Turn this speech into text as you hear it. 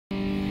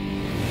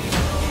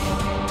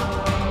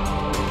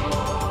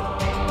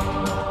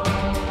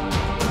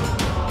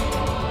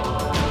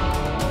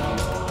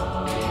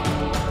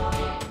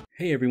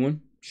Hey everyone,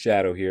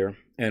 Shaedow here,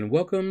 and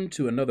welcome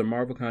to another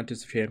Marvel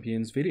Contest of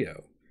Champions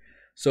video.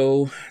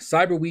 So,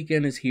 Cyber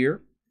Weekend is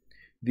here.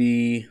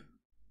 The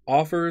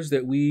offers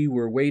that we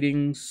were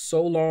waiting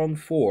so long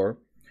for,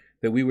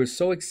 that we were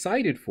so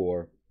excited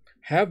for,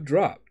 have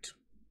dropped.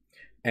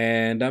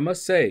 And I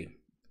must say,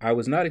 I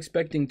was not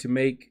expecting to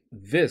make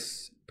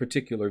this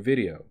particular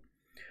video.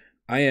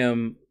 I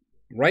am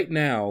right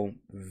now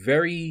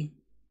very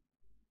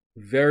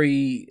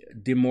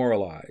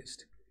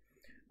demoralized.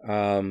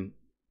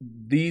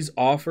 These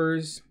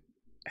offers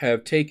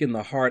have taken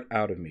the heart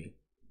out of me.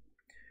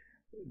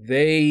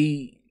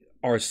 They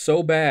are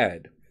so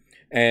bad.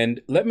 And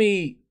let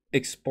me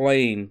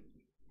explain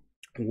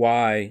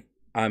why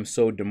I'm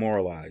so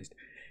demoralized.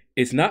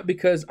 It's not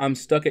because I'm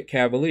stuck at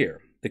Cavalier.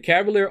 The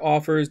Cavalier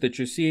offers that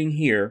you're seeing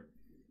here,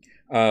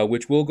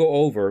 which we'll go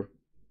over,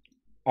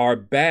 are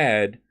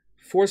bad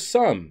for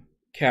some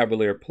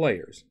Cavalier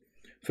players.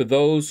 For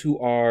those who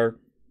are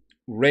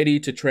ready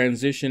to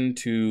transition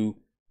to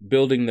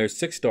building their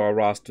 6-star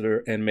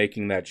roster and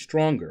making that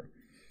stronger.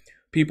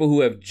 People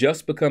who have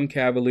just become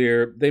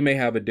Cavalier, they may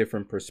have a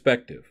different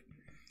perspective.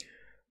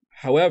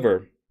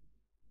 However,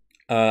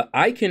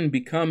 I can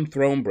become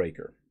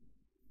Thronebreaker.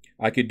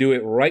 I could do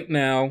it right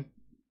now,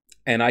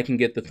 and I can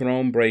get the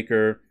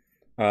Thronebreaker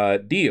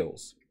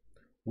deals,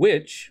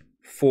 which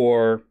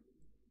for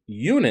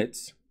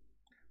units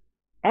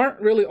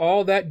aren't really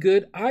all that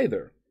good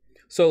either.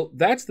 So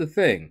that's the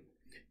thing.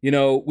 You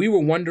know, we were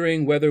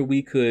wondering whether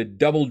we could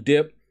double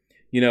dip,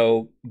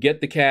 get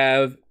the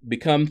Cav,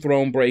 become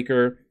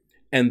Thronebreaker,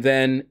 and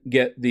then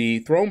get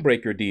the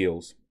Thronebreaker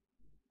deals.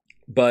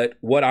 But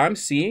what I'm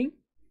seeing,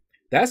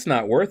 that's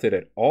not worth it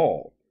at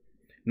all.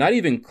 Not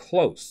even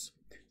close.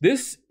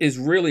 This is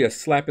really a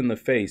slap in the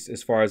face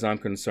as far as I'm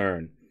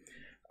concerned.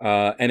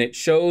 And it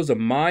shows a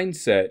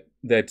mindset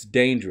that's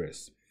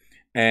dangerous.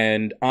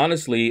 And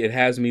honestly, it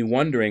has me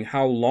wondering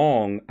how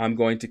long I'm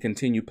going to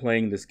continue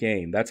playing this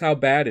game. That's how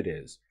bad it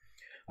is.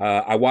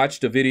 I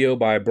watched a video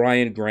by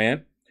Brian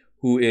Grant,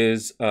 who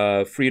is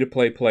a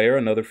free-to-play player,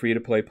 another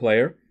free-to-play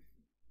player,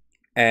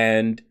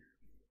 and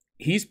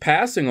he's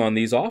passing on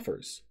these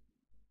offers.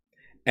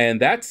 And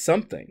that's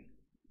something.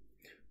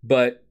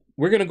 But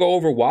we're going to go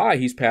over why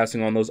he's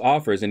passing on those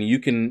offers, and you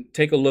can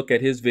take a look at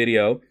his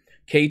video.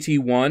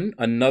 KT1,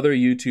 another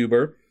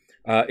YouTuber,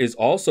 is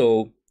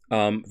also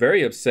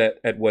very upset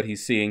at what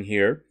he's seeing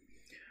here.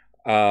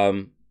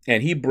 And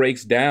he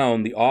breaks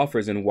down the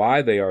offers and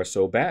why they are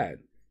so bad.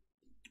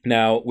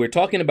 Now, we're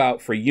talking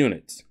about for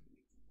units.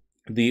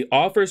 The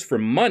offers for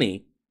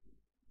money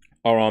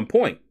are on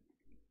point.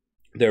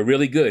 They're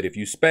really good. If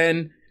you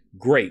spend,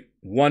 great,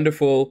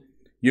 wonderful.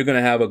 You're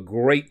going to have a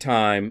great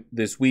time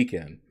this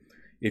weekend.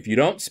 If you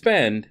don't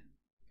spend,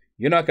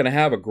 you're not going to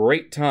have a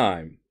great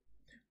time.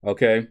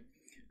 Okay?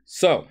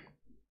 So,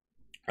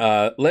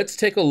 let's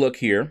take a look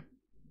here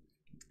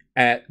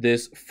at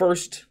this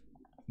first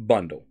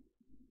bundle.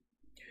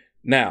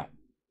 Now,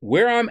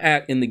 where I'm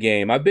at in the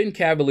game, I've been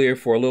Cavalier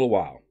for a little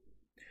while.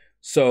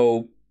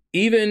 So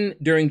even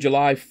during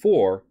July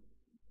 4,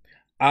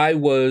 I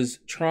was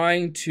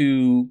trying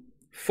to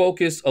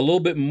focus a little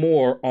bit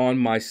more on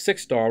my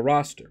 6-star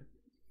roster.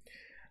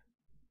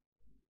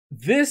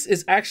 This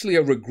is actually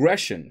a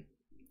regression.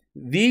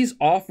 These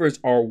offers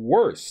are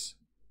worse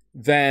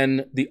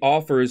than the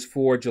offers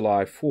for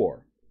July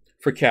 4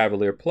 for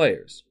Cavalier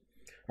players.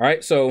 All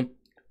right, so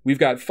we've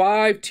got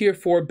 5 tier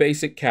 4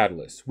 basic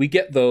catalysts. We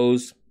get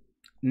those,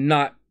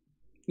 not,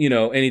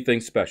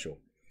 anything special.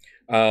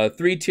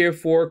 3 tier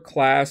 4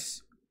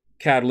 class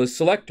catalyst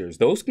selectors.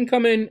 Those can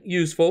come in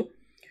useful.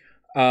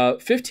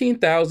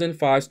 15,000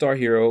 5-star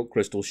hero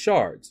crystal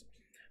shards.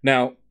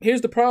 Now,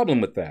 here's the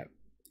problem with that.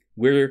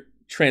 We're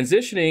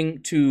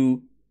transitioning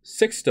to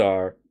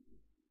 6-star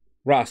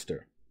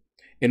roster.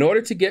 In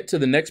order to get to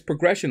the next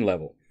progression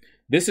level,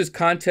 this is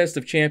Contest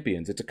of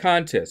Champions. It's a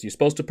contest. You're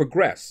supposed to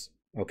progress,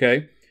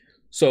 okay?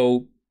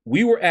 So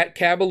we were at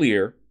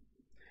Cavalier,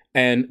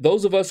 and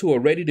those of us who are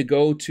ready to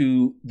go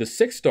to the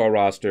 6-star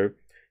roster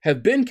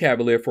have been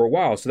Cavalier for a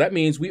while. So that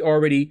means we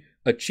already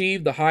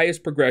achieved the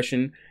highest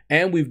progression,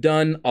 and we've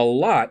done a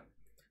lot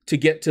to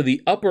get to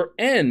the upper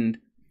end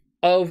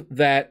of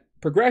that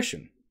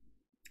progression.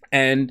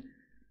 And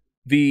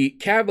the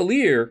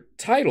Cavalier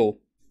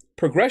title,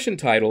 progression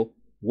title,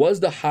 was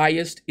the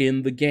highest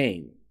in the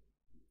game.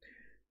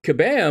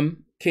 Kabam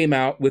came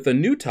out with a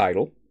new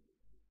title.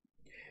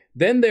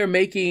 Then they're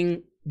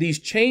making these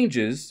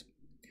changes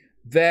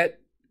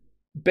that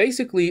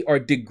basically are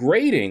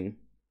degrading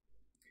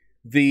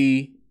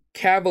the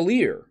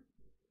Cavalier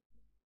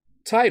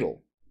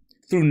title.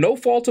 Through no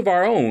fault of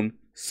our own,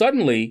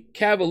 suddenly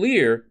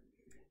Cavalier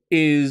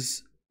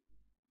is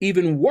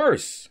even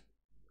worse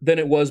than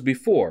it was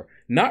before.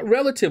 Not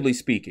relatively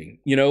speaking.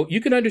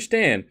 You can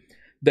understand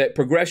that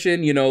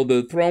progression,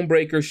 the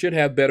Thronebreaker should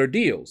have better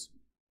deals.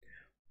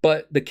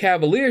 But the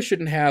Cavalier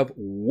shouldn't have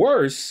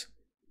worse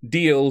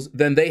deals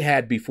than they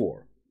had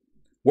before.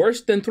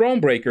 Worse than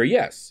Thronebreaker,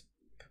 yes,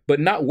 but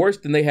not worse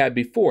than they had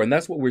before. And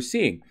that's what we're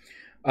seeing.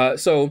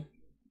 So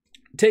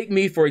take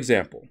me, for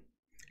example.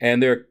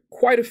 And there are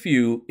quite a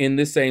few in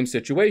this same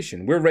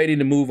situation. We're ready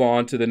to move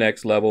on to the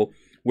next level.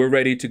 We're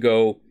ready to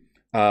go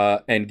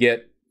and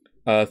get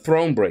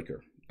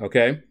Thronebreaker,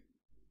 okay?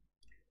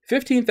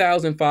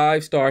 15,000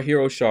 5-star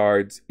hero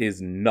shards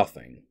is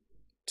nothing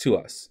to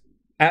us.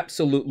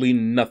 Absolutely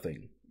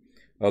nothing,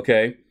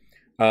 okay?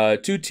 2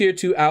 tier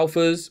 2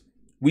 alphas,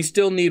 we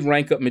still need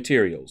rank up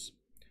materials.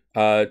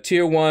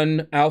 Tier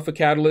 1 alpha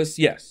catalysts,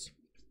 yes.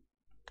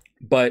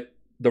 But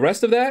the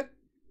rest of that,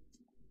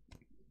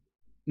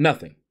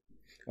 nothing,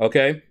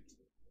 okay?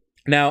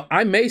 Now,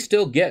 I may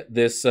still get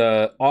this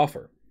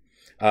offer.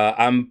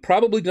 I'm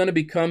probably going to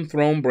become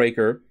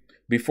Thronebreaker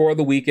before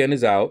the weekend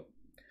is out.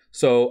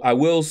 So I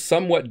will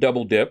somewhat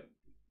double dip.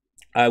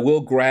 I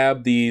will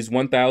grab these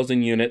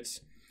 1,000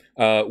 units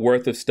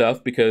worth of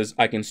stuff because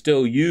I can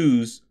still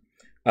use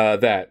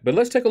that. But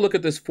let's take a look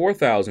at this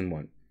 4,000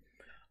 one.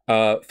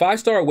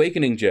 5-star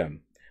Awakening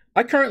Gem.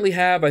 I currently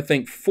have, I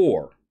think,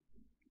 4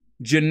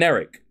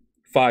 generic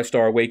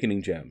 5-star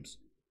Awakening Gems.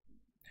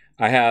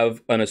 I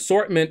have an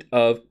assortment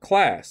of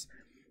class.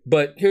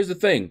 But here's the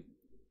thing.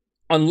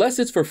 Unless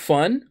it's for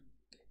fun,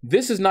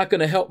 this is not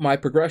going to help my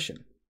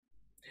progression.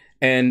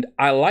 And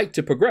I like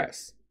to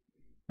progress.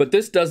 But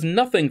this does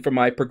nothing for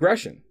my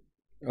progression.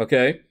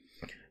 Okay?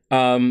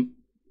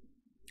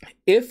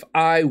 If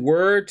I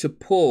were to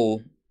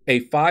pull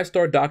a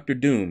 5-star Dr.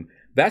 Doom,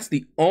 that's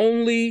the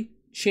only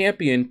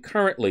champion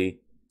currently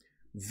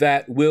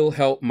that will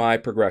help my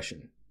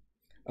progression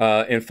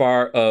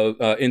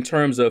in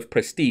terms of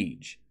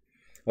prestige.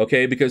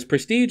 Okay? Because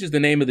prestige is the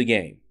name of the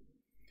game.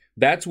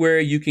 That's where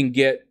you can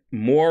get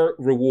more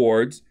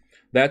rewards.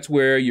 That's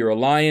where your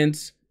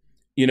alliance,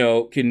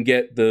 can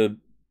get the,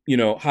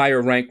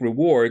 higher rank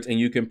rewards and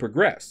you can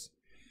progress.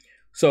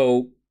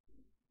 So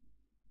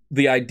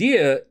the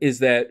idea is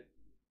that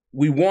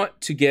we want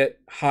to get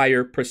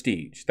higher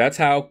prestige. That's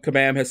how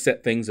Kabam has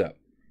set things up.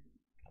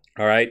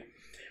 All right.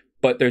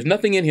 But there's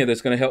nothing in here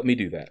that's going to help me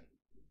do that.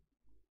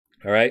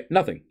 All right.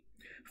 Nothing.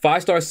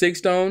 5-star Sig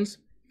Stones.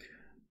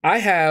 I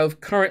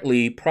have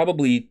currently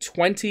probably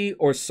 20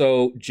 or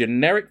so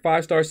generic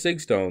 5-star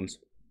Sig Stones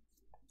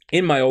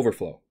in my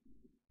overflow.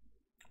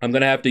 I'm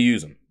going to have to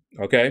use them,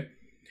 okay?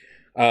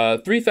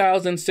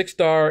 3,000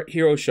 6-star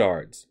hero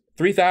shards.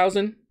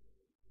 3,000?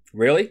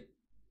 Really?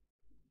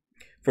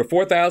 For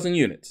 4,000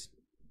 units?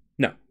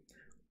 No.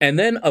 And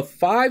then a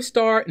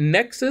 5-star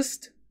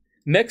Nexus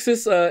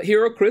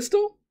hero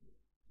crystal?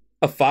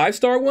 A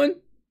 5-star one?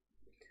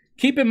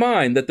 Keep in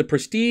mind that the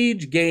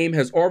prestige game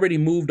has already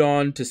moved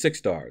on to 6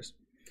 stars.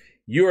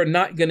 You are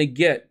not going to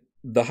get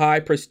the high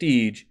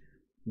prestige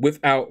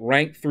without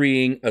rank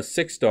 3ing a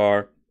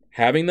 6-star,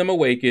 having them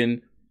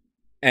awaken,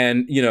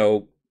 and,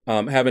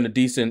 having a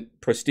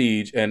decent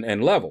prestige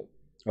and level.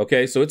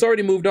 Okay, so it's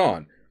already moved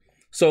on.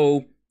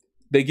 So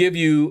they give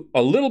you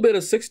a little bit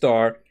of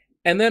 6-star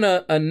and then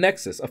a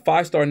Nexus, a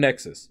 5-star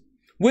Nexus,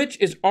 which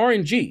is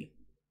RNG.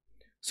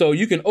 So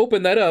you can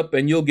open that up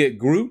and you'll get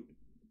Groot,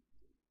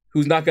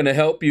 who's not going to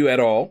help you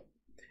at all.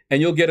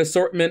 And you'll get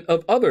assortment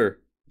of other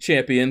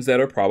champions that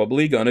are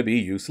probably going to be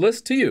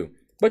useless to you.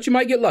 But you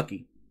might get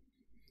lucky.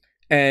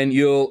 And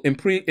you'll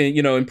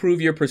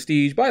improve your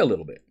prestige by a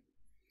little bit.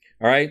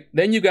 All right.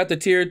 Then you got the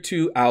tier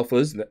 2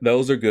 alphas.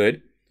 Those are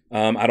good.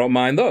 I don't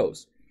mind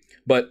those.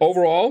 But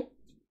overall,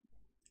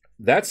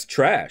 that's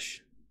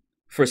trash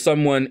for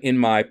someone in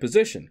my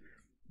position.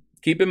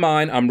 Keep in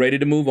mind, I'm ready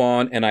to move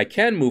on and I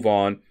can move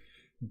on.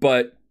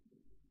 But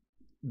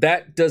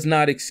that does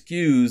not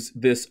excuse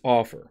this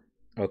offer,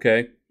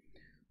 okay?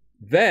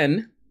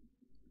 Then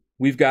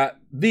we've got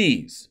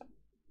these.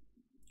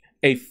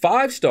 A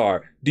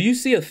 5-star. Do you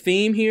see a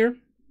theme here?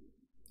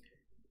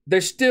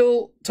 They're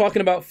still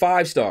talking about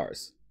 5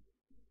 stars,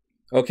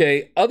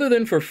 okay? Other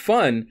than for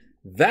fun,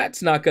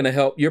 that's not going to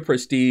help your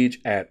prestige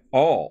at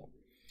all.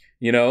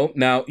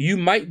 Now you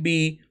might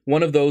be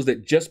one of those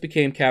that just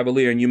became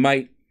Cavalier and you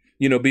might,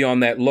 be on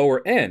that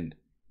lower end.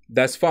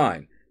 That's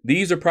fine.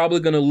 These are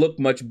probably going to look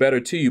much better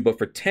to you, but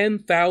for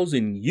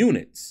 10,000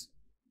 units,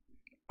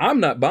 I'm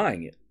not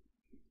buying it.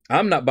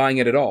 I'm not buying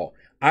it at all.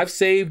 I've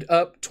saved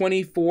up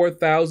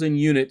 24,000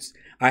 units.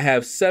 I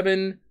have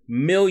 7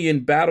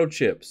 million battle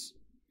chips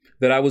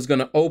that I was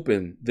going to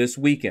open this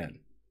weekend.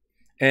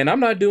 And I'm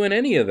not doing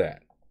any of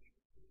that.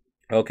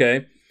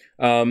 Okay.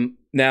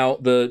 Now,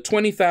 the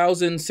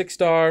 20,000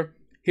 6-star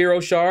hero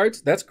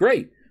shards, that's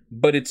great.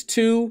 But it's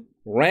 2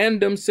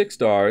 random 6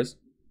 stars.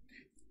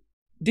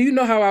 Do you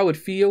know how I would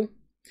feel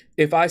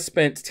if I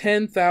spent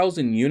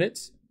 10,000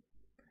 units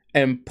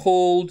and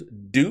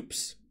pulled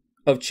dupes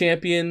of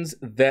champions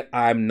that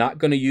I'm not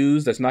going to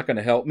use, that's not going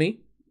to help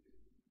me?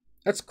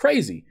 That's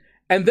crazy.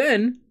 And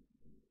then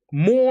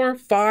more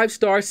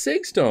 5-star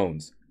Sig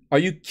Stones. Are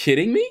you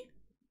kidding me?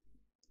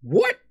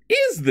 What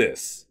is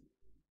this?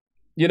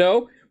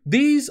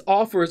 These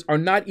offers are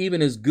not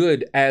even as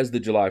good as the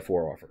July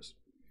 4 offers.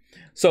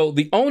 So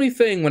the only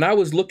thing, when I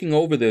was looking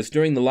over this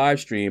during the live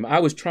stream, I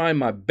was trying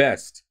my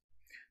best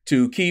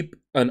to keep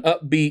an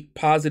upbeat,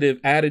 positive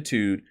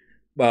attitude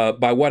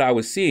by what I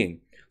was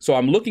seeing. So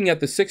I'm looking at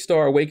the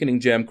 6-star Awakening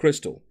Gem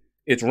Crystal.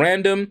 It's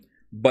random,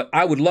 but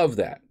I would love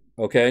that,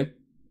 okay?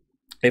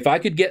 If I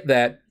could get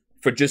that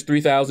for just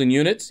 3,000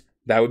 units,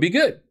 that would be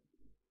good.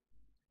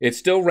 It's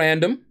still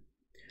random,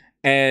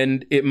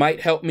 and it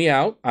might help me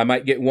out. I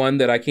might get one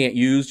that I can't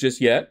use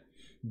just yet,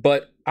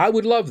 but I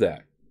would love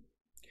that.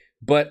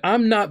 But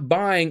I'm not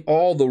buying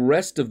all the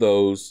rest of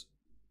those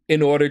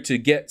in order to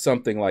get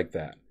something like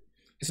that.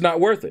 It's not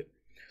worth it.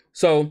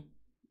 So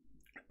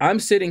I'm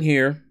sitting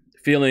here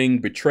feeling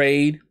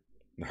betrayed,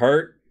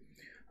 hurt,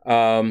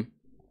 and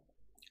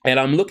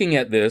I'm looking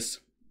at this,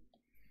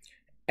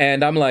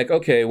 and I'm like,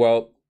 okay,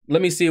 well,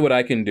 let me see what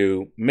I can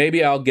do.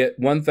 Maybe I'll get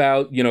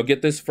 1,000,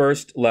 get this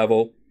first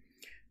level,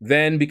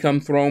 then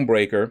become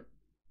Thronebreaker.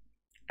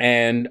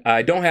 And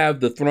I don't have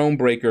the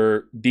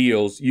Thronebreaker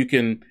deals. You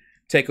can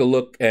take a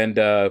look and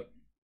look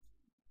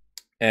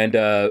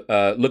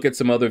at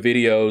some other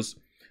videos,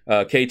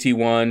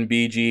 KT1,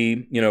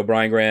 BG,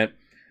 Brian Grant,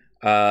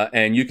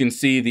 and you can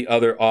see the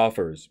other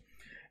offers.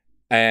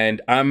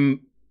 And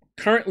I'm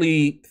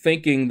currently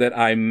thinking that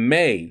I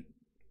may,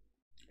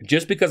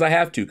 just because I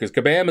have to, because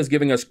Kabam is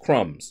giving us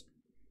crumbs.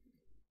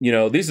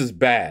 This is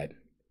bad.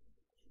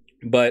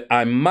 But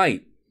I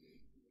might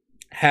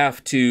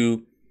have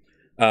to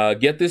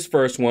get this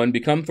first one,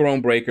 become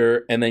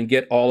Thronebreaker, and then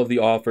get all of the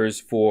offers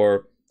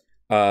for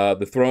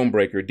the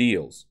Thronebreaker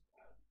deals.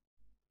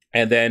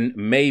 And then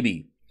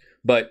maybe.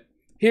 But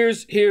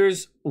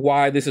here's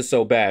why this is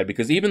so bad,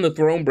 because even the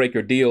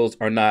Thronebreaker deals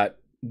are not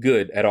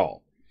good at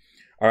all.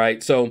 All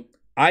right, so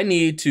I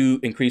need to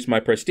increase my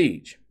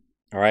prestige.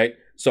 All right,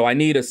 so I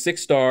need a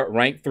 6-star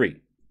rank 3.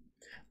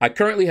 I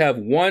currently have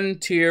one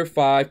tier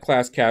 5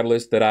 class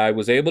catalyst that I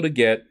was able to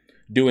get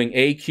doing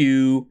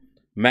AQ,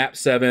 map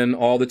 7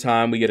 all the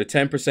time. We get a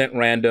 10%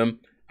 random.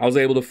 I was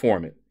able to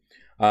form it.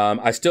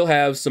 I still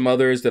have some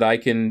others that I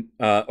can,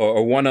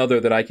 or one other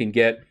that I can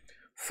get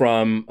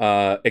from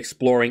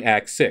exploring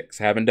Act 6.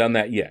 Haven't done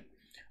that yet,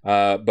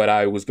 but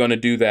I was going to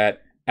do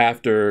that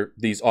after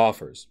these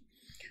offers.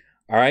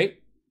 All right.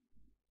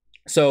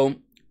 So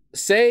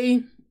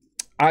say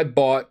I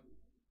bought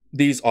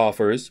these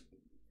offers,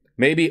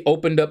 maybe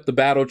opened up the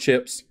battle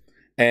chips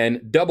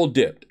and double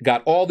dipped,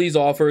 got all these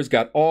offers,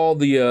 got all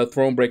the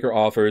Thronebreaker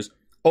offers,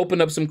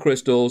 opened up some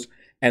crystals,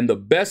 and the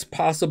best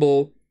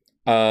possible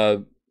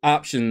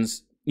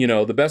options,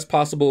 the best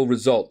possible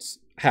results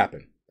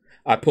happen.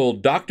 I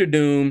pulled Dr.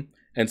 Doom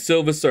and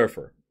Silver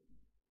Surfer.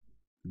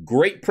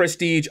 Great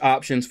prestige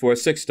options for a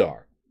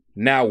 6-star.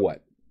 Now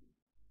what?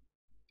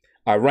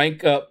 I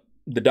rank up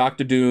the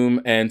Dr. Doom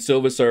and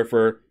Silver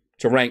Surfer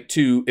to rank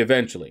 2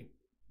 eventually.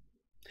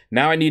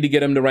 Now I need to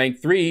get them to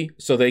rank 3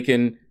 so they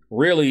can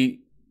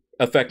really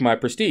affect my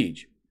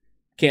prestige.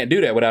 Can't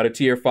do that without a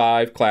tier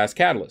 5 class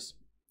catalyst.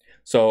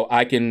 So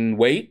I can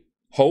wait,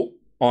 hope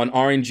on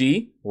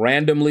RNG,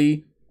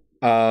 randomly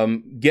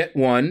get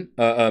one,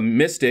 a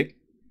Mystic,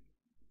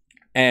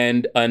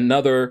 and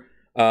another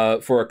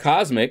for a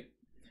Cosmic,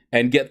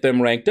 and get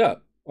them ranked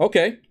up.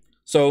 Okay,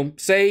 so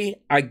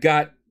say I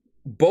got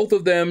both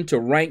of them to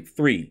rank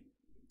 3,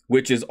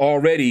 which is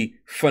already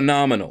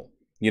phenomenal.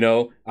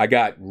 I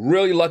got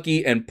really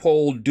lucky and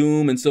pulled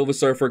Doom and Silver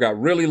Surfer, got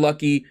really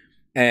lucky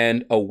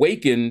and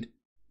awakened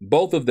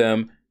both of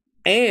them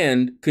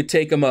and could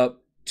take them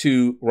up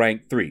to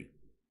rank 3.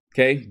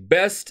 Okay,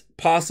 best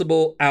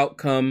possible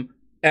outcome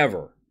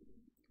ever.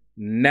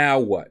 Now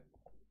what?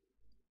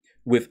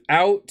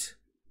 Without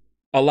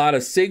a lot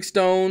of Sig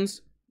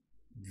Stones,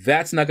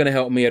 that's not going to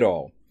help me at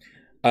all.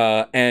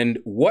 And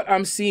what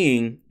I'm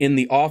seeing in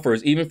the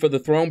offers, even for the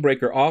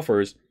Thronebreaker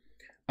offers,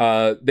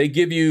 they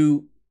give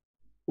you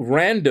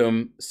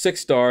random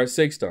 6-star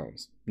Sig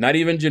Stones, not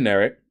even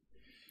generic.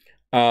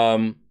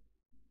 And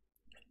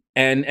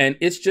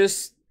it's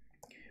just,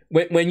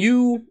 when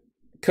you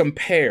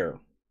compare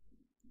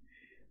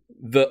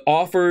the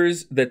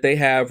offers that they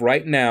have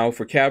right now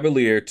for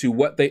Cavalier to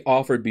what they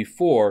offered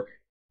before,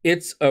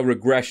 it's a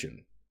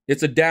regression.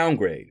 It's a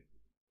downgrade.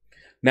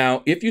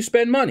 Now, if you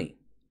spend money,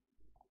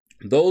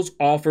 those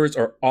offers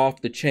are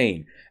off the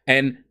chain,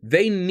 and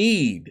they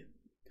need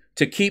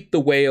to keep the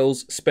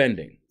whales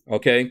spending,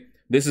 okay?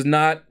 This is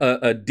not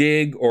a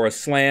dig or a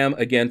slam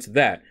against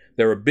that.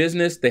 They're a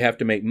business. They have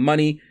to make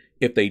money.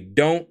 If they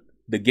don't,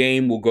 the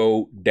game will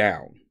go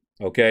down,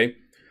 okay?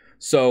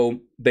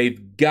 So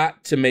they've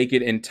got to make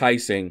it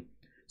enticing.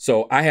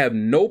 So I have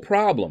no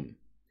problem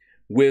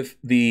with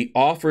the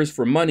offers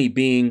for money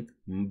being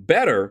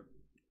better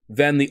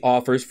than the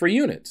offers for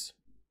units.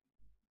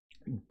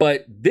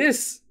 But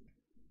this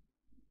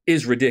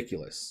is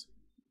ridiculous.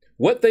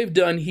 What they've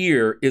done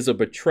here is a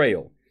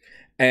betrayal.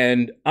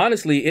 And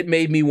honestly, it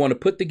made me want to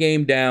put the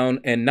game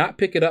down and not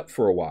pick it up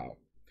for a while.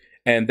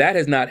 And that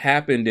has not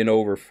happened in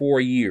over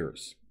 4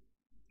 years.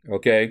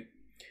 Okay?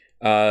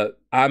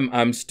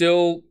 I'm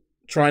still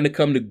trying to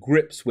come to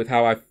grips with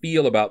how I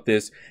feel about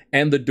this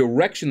and the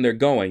direction they're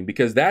going,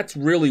 because that's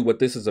really what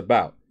this is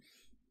about.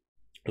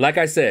 Like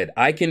I said,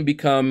 I can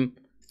become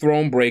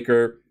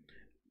Thronebreaker,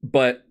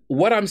 but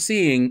what I'm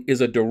seeing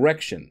is a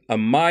direction, a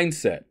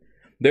mindset.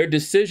 Their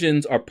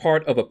decisions are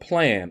part of a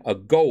plan, a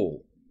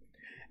goal.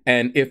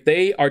 And if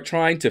they are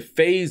trying to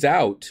phase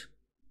out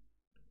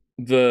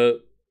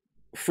the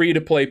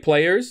free-to-play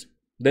players,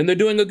 then they're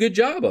doing a good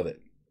job of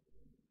it.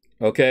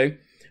 Okay?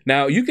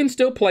 Now, you can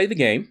still play the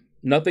game.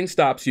 Nothing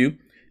stops you.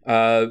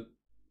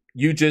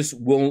 You just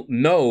will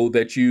know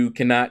that you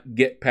cannot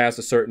get past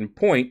a certain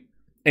point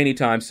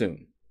anytime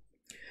soon.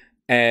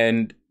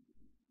 And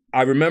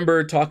I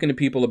remember talking to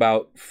people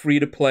about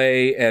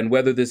free-to-play and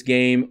whether this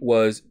game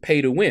was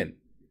pay-to-win.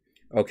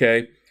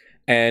 Okay?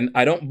 And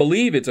I don't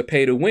believe it's a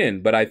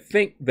pay-to-win, but I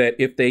think that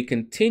if they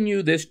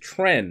continue this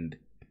trend,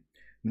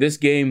 this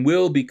game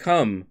will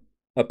become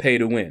a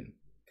pay-to-win.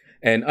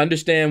 And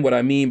understand what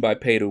I mean by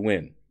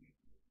pay-to-win.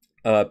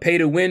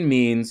 Pay-to-win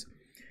means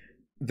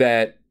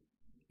that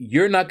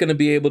you're not going to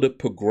be able to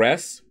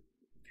progress,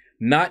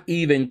 not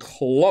even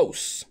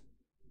close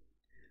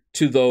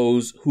to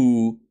those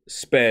who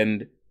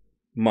spend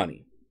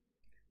money.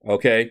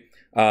 Okay?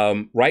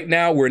 Right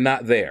now, we're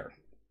not there.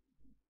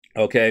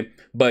 Okay?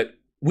 But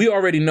we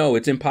already know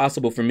it's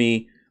impossible for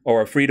me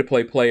or a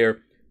free-to-play player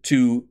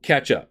to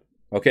catch up.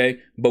 Okay?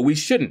 But we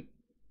shouldn't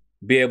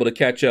be able to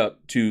catch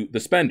up to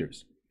the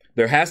spenders.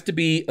 There has to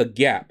be a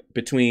gap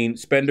between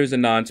spenders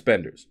and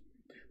non-spenders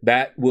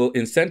that will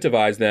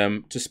incentivize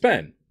them to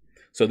spend.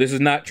 So this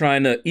is not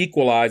trying to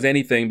equalize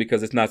anything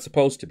because it's not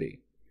supposed to be.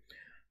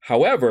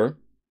 However,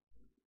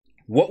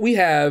 what we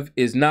have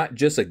is not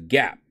just a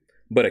gap,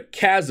 but a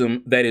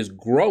chasm that is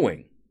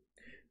growing.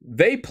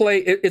 They play,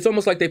 it's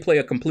almost like they play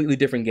a completely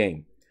different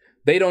game.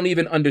 They don't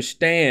even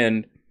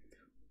understand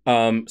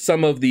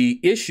some of the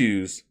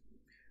issues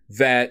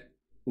that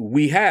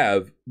we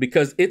have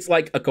because it's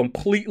like a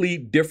completely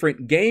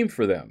different game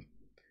for them,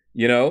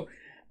 you know?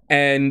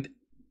 And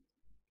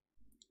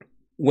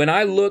when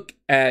I look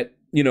at,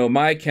 you know,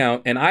 my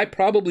account, and I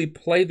probably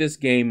play this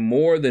game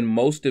more than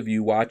most of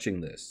you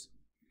watching this.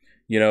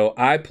 You know,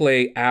 I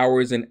play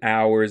hours and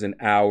hours and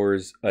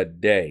hours a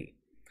day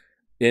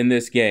in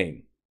this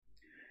game.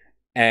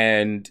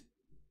 And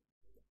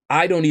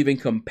I don't even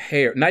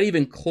compare, not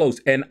even close.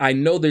 And I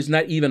know there's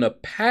not even a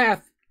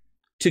path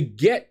to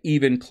get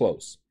even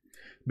close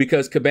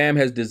because Kabam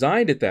has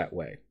designed it that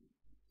way.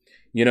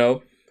 You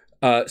know,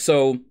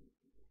 so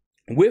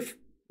with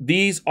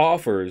these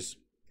offers,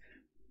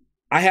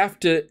 I have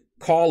to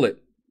call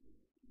it,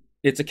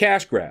 it's a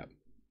cash grab.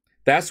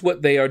 That's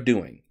what they are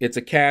doing. It's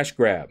a cash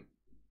grab.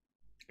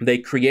 They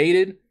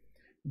created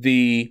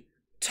the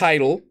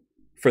title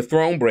for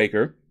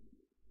Thronebreaker,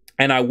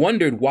 and I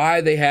wondered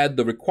why they had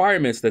the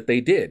requirements that they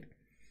did.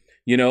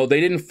 You know,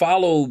 they didn't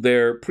follow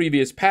their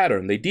previous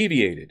pattern. They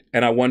deviated,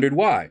 and I wondered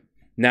why.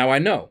 Now I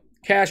know.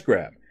 Cash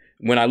grab.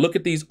 When I look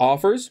at these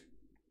offers,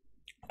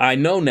 I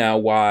know now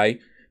why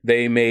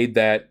they made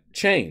that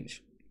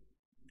change.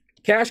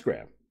 Cash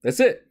grab. That's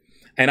it.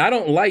 And I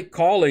don't like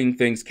calling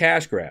things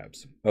cash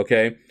grabs,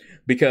 okay?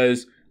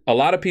 Because a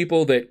lot of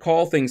people that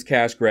call things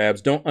cash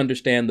grabs don't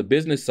understand the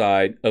business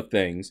side of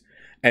things.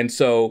 And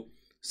so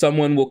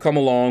someone will come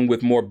along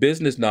with more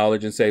business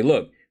knowledge and say,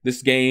 look,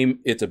 this game,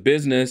 it's a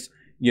business,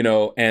 you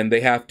know, and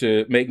they have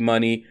to make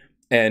money.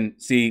 And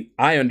see,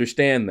 I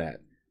understand that.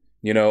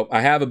 You know,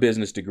 I have a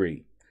business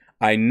degree.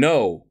 I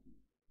know,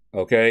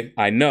 okay?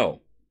 I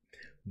know.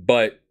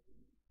 But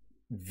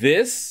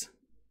this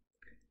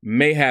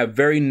may have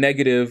very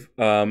negative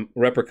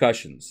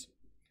repercussions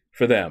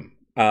for them.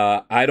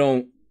 I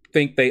don't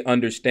think they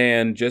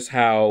understand just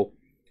how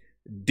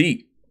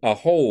deep a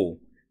hole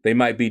they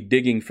might be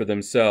digging for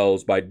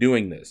themselves by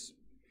doing this.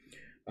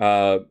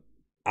 I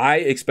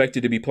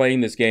expected to be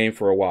playing this game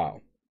for a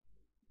while.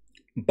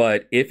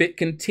 But if it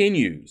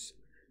continues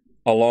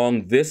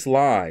along this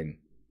line,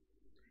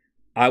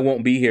 I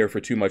won't be here for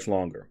too much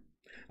longer.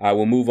 I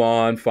will move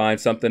on, find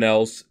something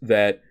else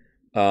that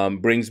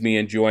brings me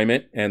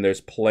enjoyment, and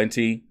there's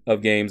plenty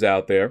of games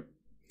out there.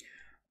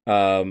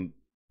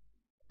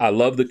 I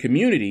love the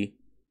community,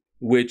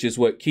 which is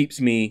what keeps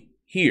me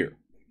here.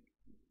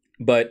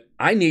 But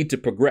I need to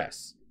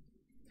progress.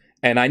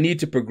 And I need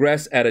to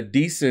progress at a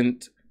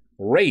decent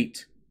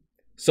rate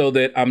so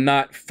that I'm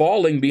not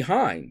falling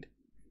behind.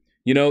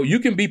 You know, you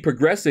can be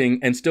progressing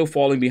and still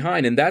falling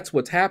behind, and that's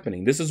what's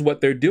happening. This is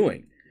what they're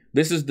doing.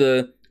 This is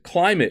the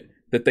climate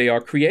that they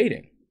are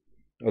creating.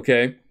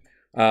 Okay?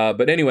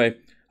 But anyway,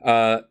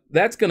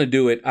 that's going to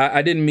do it.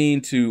 I didn't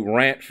mean to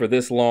rant for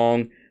this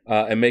long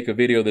and make a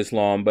video this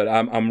long, but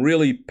I'm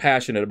really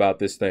passionate about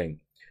this thing.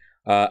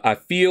 I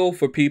feel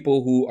for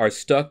people who are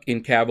stuck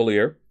in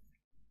Cavalier.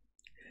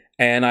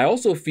 And I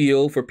also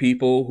feel for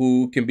people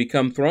who can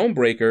become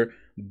Thronebreaker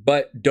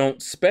but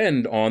don't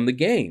spend on the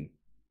game.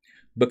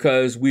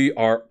 Because we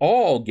are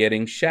all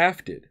getting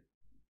shafted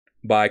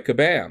by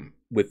Kabam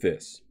with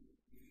this.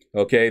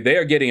 Okay, they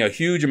are getting a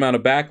huge amount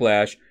of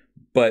backlash,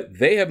 but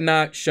they have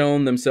not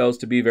shown themselves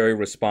to be very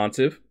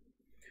responsive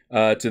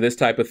to this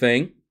type of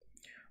thing.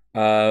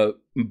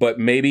 But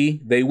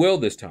maybe they will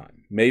this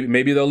time.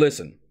 Maybe they'll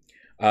listen.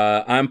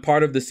 I'm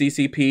part of the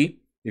CCP,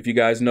 if you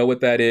guys know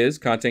what that is,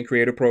 Content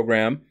Creator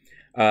Program.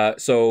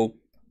 So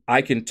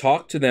I can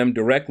talk to them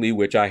directly,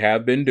 which I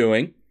have been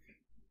doing.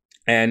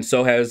 And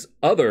so has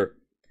other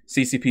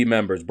CCP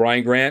members.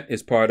 Brian Grant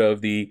is part of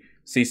the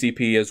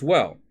CCP as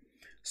well.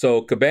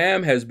 So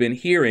Kabam has been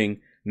hearing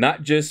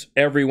not just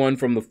everyone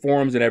from the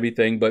forums and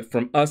everything, but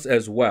from us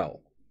as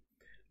well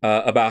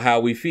about how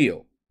we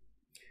feel.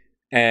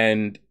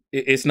 And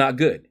it's not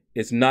good.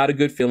 It's not a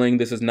good feeling.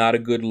 This is not a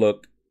good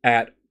look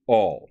at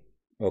all.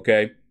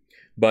 Okay?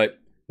 But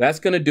that's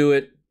going to do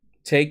it.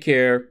 Take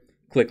care.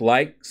 Click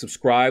like,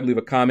 subscribe, leave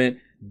a comment.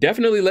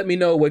 Definitely let me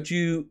know what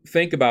you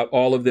think about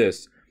all of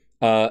this.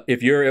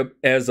 If you're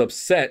as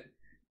upset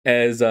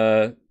as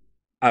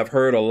I've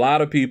heard a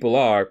lot of people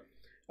are,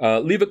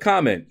 leave a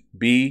comment.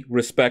 Be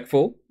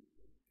respectful,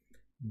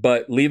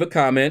 but leave a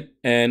comment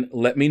and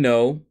let me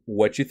know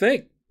what you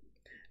think.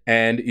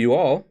 And you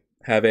all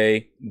have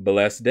a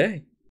blessed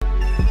day.